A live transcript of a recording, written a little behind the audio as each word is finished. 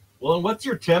Well, and what's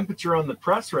your temperature on the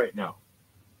press right now?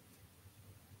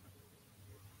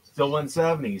 Still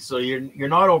 170. So you're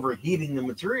not overheating the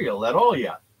material at all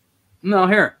yet. No,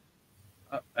 here.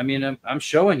 I mean, I'm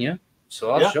showing you,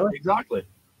 so I'll show you. Exactly.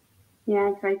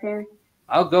 Yeah, it's right there.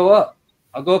 I'll go up.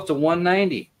 I'll go up to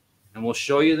 190, and we'll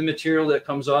show you the material that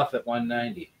comes off at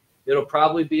 190. It'll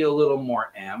probably be a little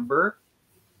more amber,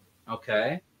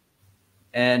 okay?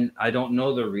 And I don't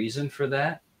know the reason for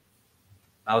that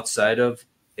outside of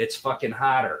it's fucking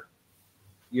hotter.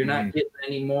 You're not getting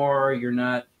any more. You're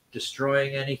not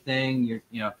destroying anything. You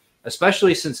know,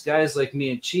 especially since guys like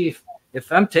me and Chief,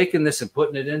 if I'm taking this and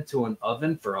putting it into an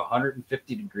oven for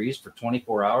 150 degrees for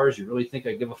 24 hours, you really think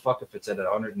I give a fuck if it's at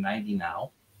 190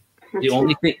 now? The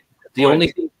only thing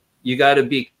you got to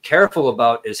be careful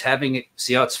about is having it.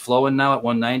 See how it's flowing now at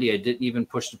 190? I didn't even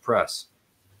push the press.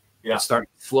 Yeah. It's starting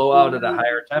to flow out at a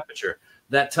higher temperature.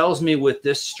 That tells me with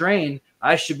this strain,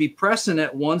 I should be pressing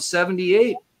at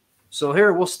 178. So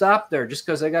here, we'll stop there. Just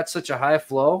because I got such a high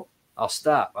flow, I'll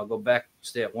stop. I'll go back,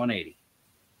 stay at 180.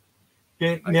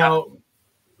 Okay, now,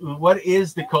 what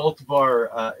is the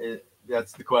cultivar?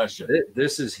 That's the question.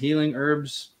 This is Healing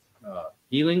Herbs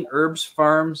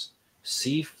Farms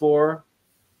C4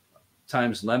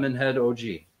 times Lemonhead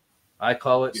OG. I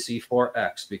call it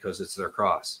C4X because it's their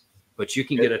cross. But you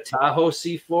can get a Tahoe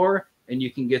C4 and you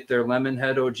can get their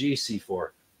Lemonhead OG C4.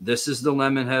 This is the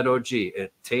Lemonhead OG.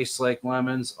 It tastes like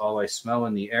lemons. All I smell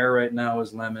in the air right now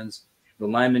is lemons. The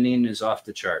limonene is off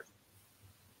the chart.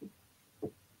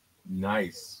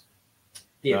 Nice.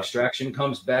 The extraction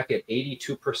comes back at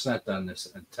 82% on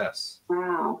this test.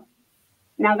 Wow.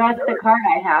 Now that's the card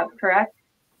I have, correct?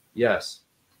 Yes.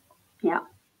 Yeah.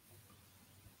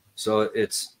 So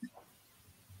it's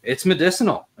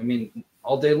medicinal. I mean,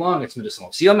 all day long it's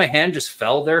medicinal. See how my hand just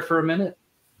fell there for a minute?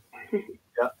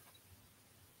 Yeah.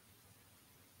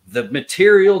 The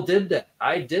material did that.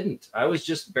 I didn't. I was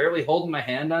just barely holding my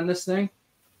hand on this thing,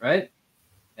 right?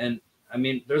 And I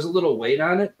mean, there's a little weight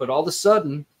on it, but all of a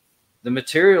sudden, the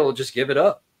material will just give it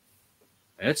up.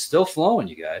 And it's still flowing,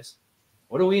 you guys.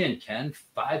 What are we in, Ken?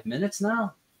 5 minutes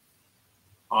now?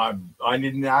 I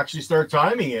didn't actually start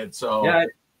timing it, so yeah,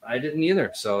 I didn't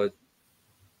either. So,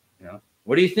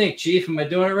 what do you think, Chief? Am I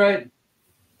doing it right?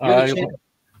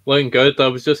 Looking good. I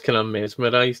was just kind of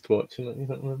mesmerized watching it. You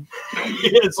know what I mean?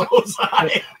 Yeah, so was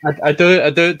I. I do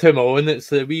it to my own. It's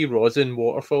the wee rosin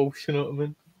waterfalls. You know what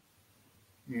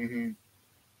I mean?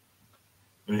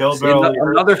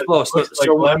 Another flow.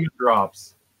 So lemon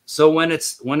drops. So when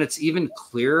it's even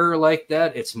clearer like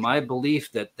that, it's my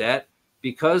belief that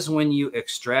because when you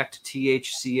extract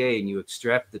THCA and you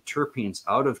extract the terpenes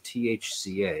out of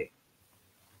THCA,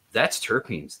 that's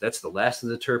terpenes. That's the last of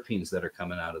the terpenes that are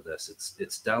coming out of this.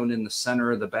 It's down in the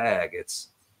center of the bag. It's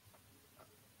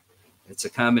a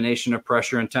combination of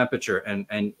pressure and temperature.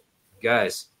 And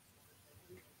guys,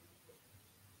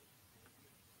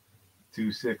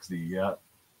 260, yeah.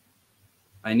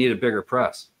 I need a bigger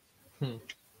press.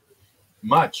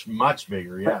 Much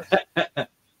bigger, yes.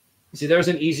 See, there's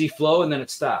an easy flow and then it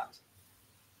stopped.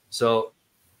 So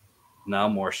now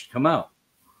more should come out.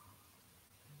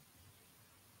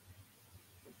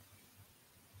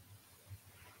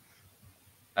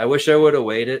 I wish I would have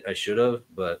waited. I should have,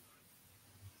 but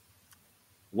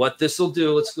what this will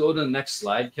do, let's go to the next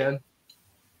slide, Ken.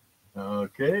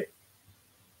 Okay.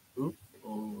 Oop.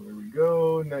 Oh, there we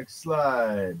go. Next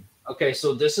slide. Okay,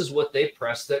 so this is what they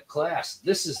pressed at class.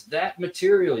 This is that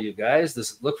material, you guys.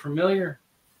 Does it look familiar?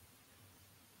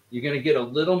 You're going to get a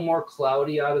little more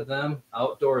cloudy out of them.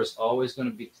 Outdoor is always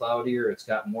going to be cloudier. It's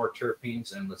got more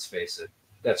terpenes, and let's face it,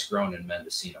 that's grown in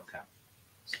Mendocino County.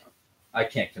 So I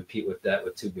can't compete with that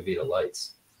with 2 Gavita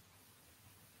lights.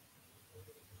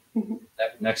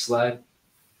 Next slide.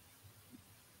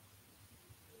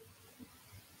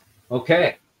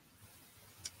 Okay.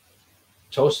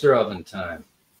 Toaster oven time.